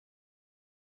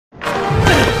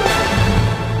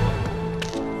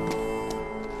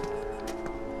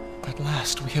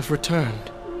last we have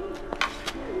returned.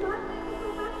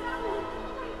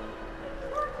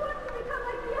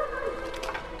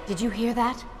 Did you hear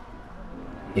that?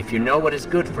 If you know what is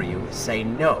good for you, say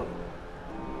no.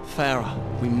 Farah,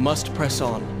 we must press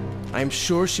on. I am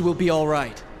sure she will be all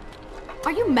right.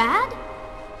 Are you mad?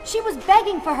 She was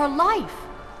begging for her life.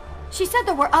 She said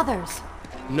there were others.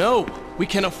 No, we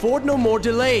can afford no more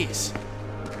delays.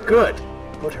 Good.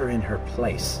 Put her in her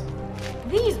place.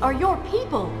 These are your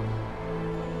people.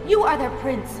 You are their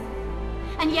prince.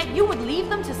 And yet you would leave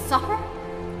them to suffer?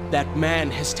 That man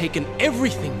has taken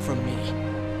everything from me.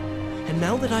 And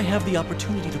now that I have the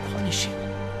opportunity to punish him,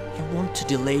 you want to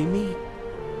delay me?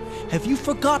 Have you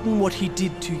forgotten what he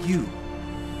did to you?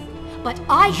 But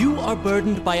You are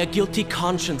burdened by a guilty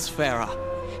conscience, Farah.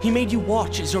 He made you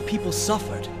watch as your people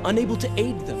suffered, unable to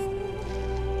aid them.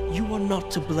 You are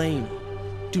not to blame.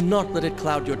 Do not let it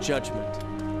cloud your judgment.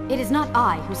 It is not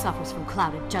I who suffers from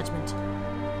clouded judgment.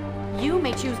 You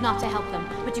may choose not to help them,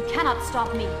 but you cannot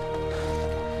stop me.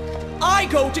 I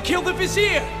go to kill the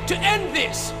Vizier, to end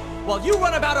this, while you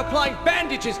run about applying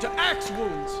bandages to axe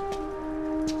wounds.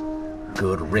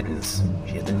 Good riddance.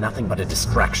 She has been nothing but a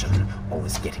distraction,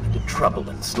 always getting into trouble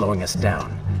and slowing us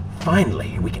down.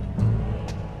 Finally, we can...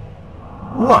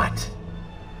 What?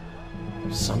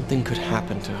 Something could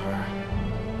happen to her.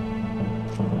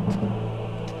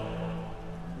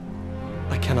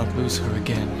 I cannot lose her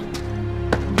again.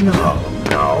 No,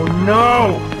 no,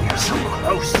 no! We're so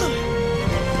close!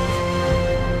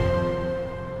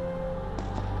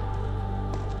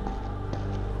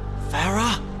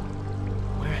 Farah?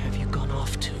 Where have you gone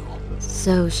off to?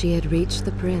 So she had reached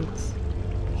the prince.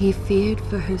 He feared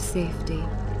for her safety.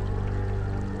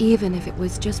 Even if it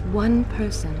was just one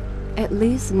person, at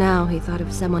least now he thought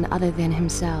of someone other than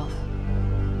himself.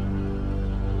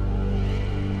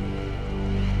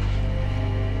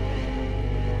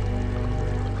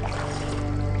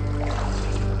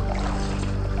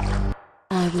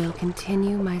 I will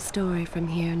continue my story from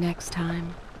here next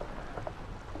time.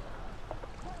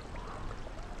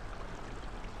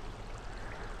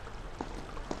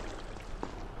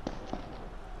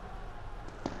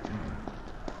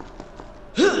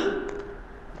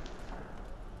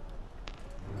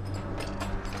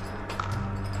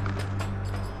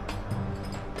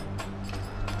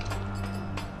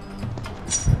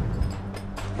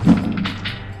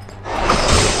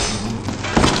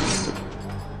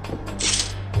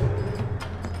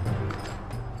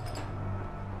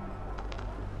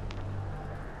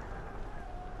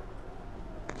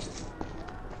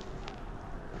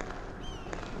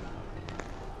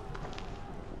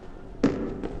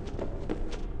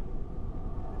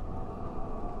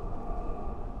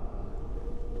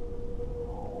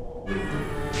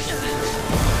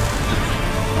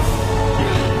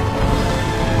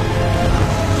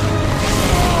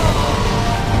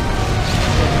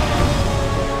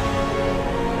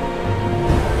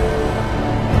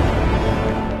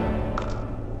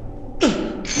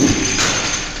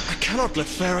 Let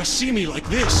Farah see me like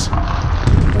this.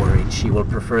 Worried she will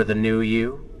prefer the new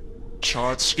you?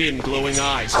 Charred skin, glowing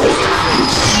eyes.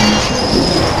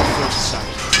 First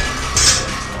sight.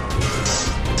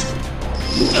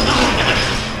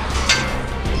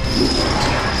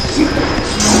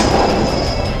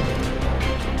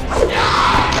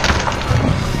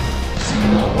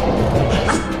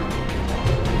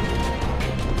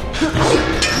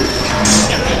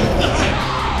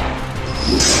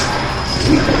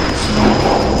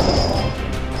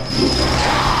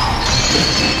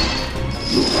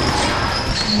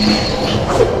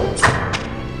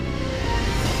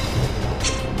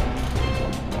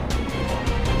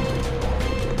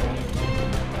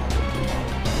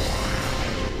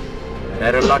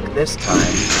 Better luck this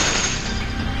time.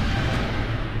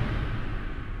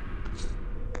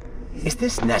 Is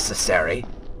this necessary?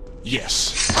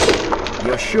 Yes.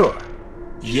 You're sure?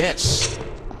 Yes.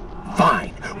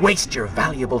 Fine. Waste your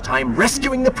valuable time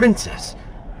rescuing the princess.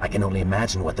 I can only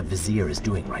imagine what the Vizier is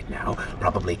doing right now.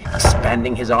 Probably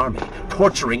expanding his army,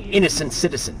 torturing innocent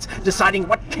citizens, deciding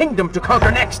what kingdom to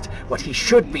conquer next. What he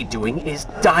should be doing is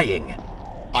dying.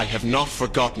 I have not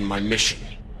forgotten my mission.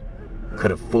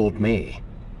 Could have fooled me.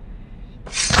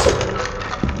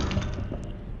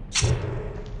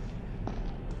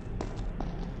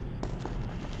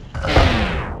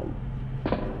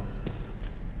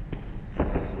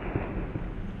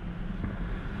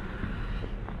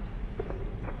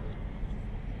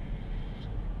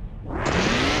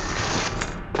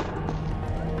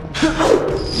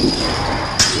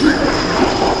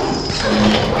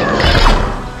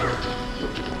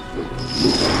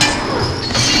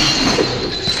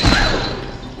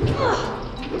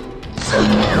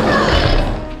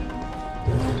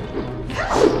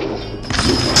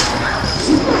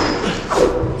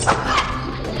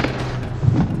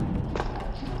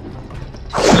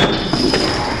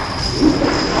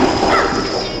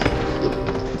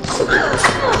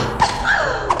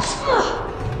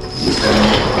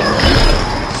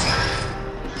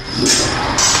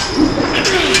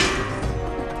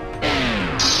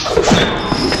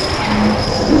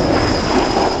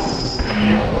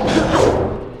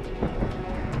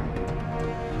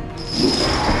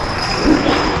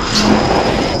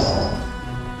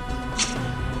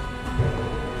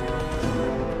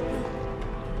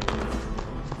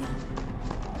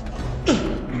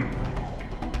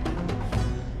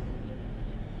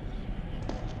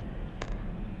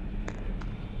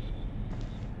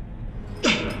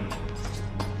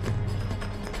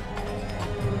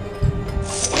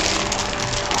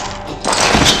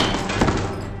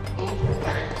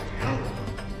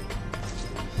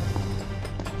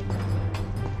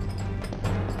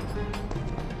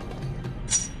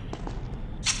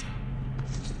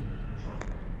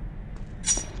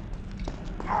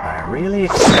 really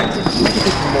expected quite a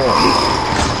bit more.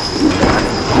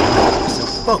 So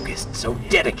focused, so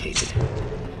dedicated.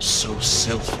 So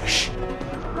selfish.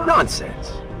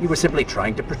 Nonsense. You were simply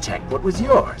trying to protect what was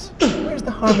yours. Where's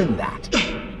the harm in that?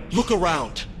 Look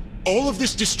around. All of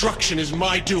this destruction is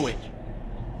my doing.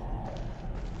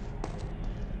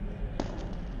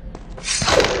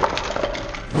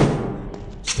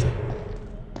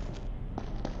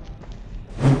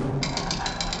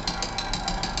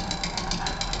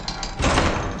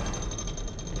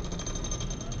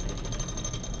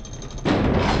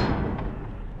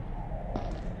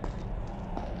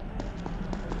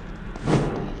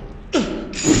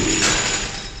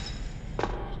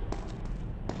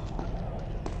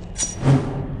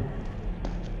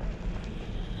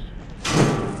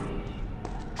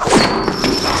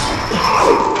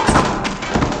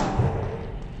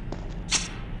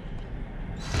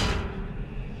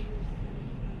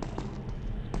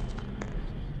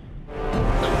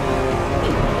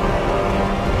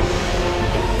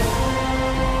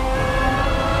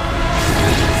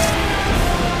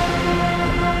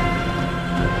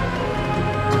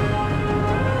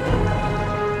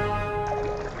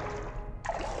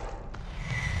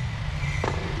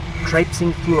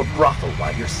 Traipsing through a brothel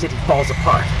while your city falls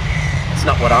apart. It's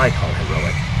not what I call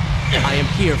heroic. I am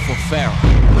here for Farah.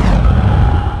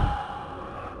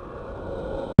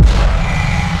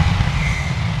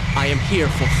 I am here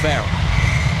for Farah.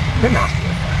 You're not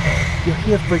here for her. You're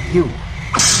here for you.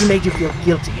 She made you feel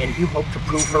guilty and you hope to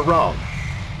prove her wrong.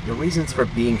 Your reasons for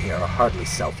being here are hardly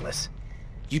selfless.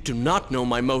 You do not know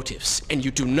my motives, and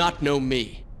you do not know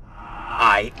me.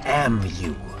 I am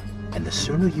you. And the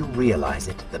sooner you realize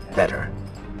it, the better.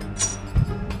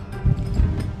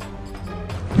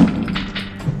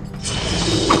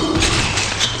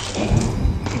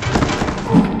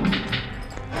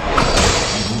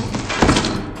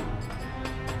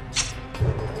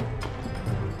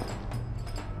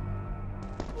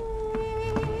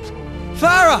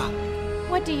 Farah!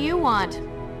 What do you want?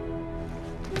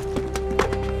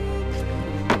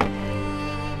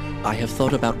 I have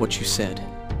thought about what you said,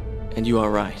 and you are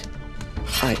right.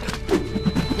 Can't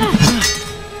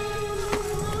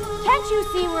you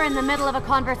see we're in the middle of a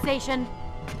conversation?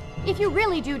 If you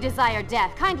really do desire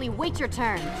death, kindly wait your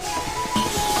turn.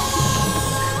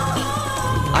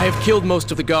 I have killed most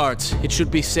of the guards. It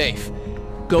should be safe.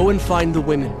 Go and find the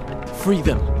women. Free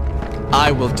them.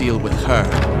 I will deal with her.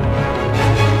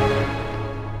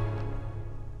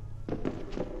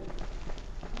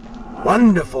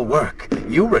 Wonderful work.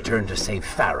 You return to save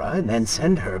Farah and then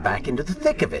send her back into the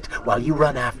thick of it while you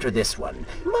run after this one.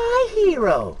 My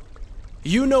hero!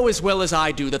 You know as well as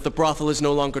I do that the brothel is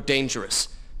no longer dangerous.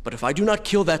 But if I do not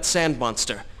kill that sand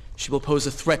monster, she will pose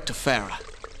a threat to Farah.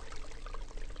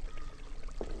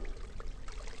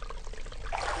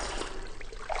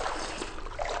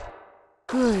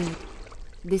 Good.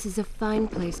 This is a fine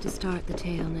place to start the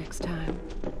tale next time.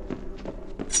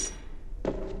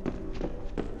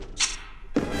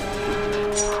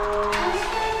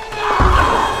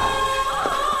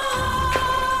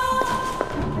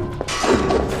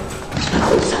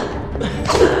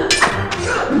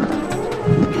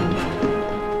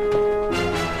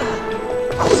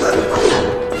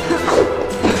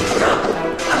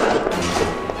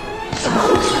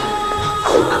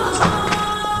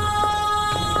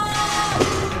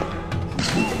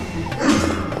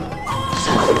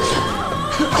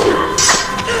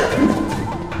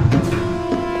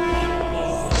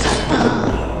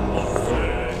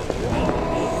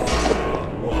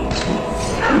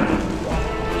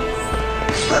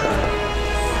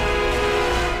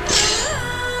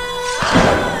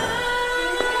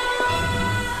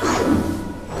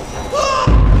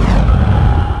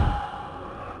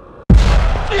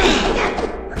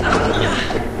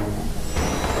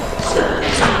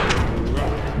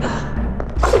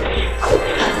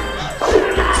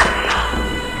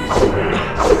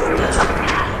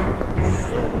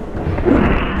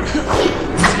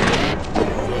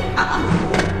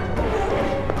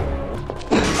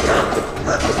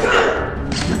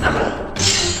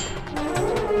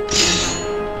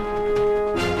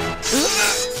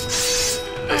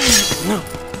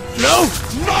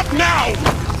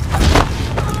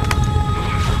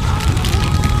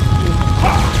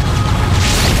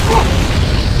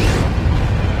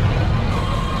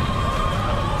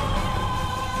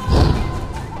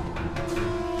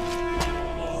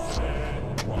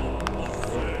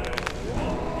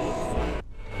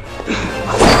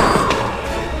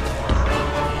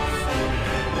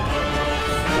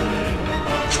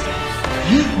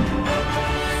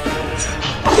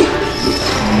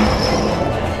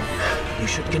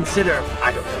 consider,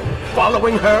 I don't know,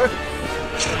 following her?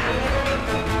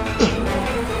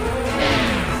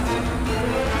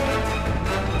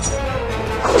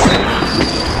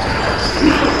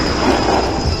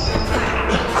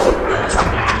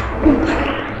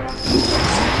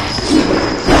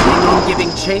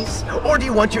 Giving chase, or do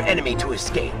you want your enemy to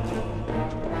escape?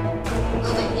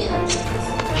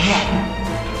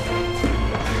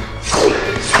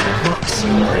 Looks,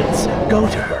 Prince, go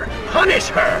to her. Punish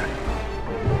her!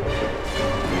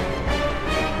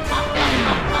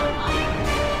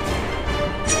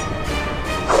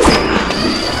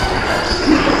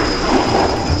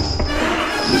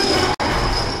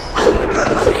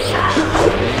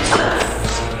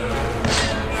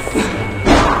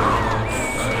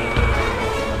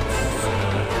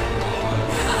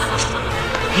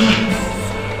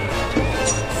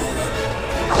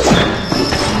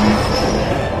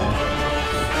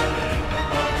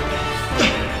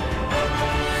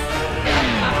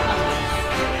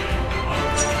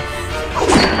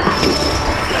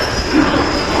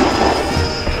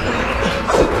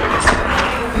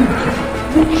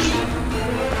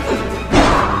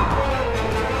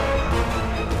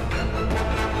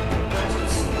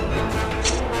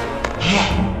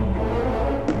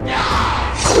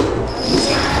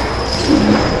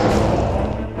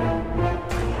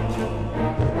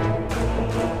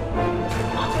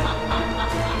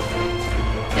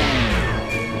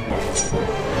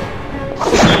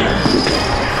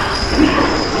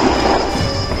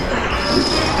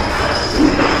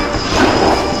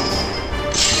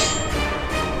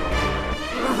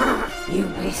 You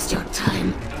waste your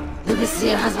time. The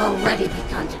Vizier has already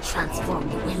begun to transform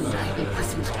the wind I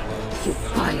imprisoned. You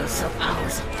buy yourself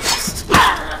hours of rest.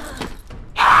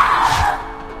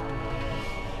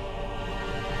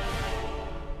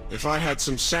 If I had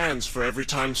some sands for every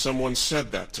time someone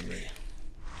said that to me.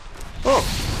 Oh,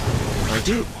 I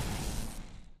do.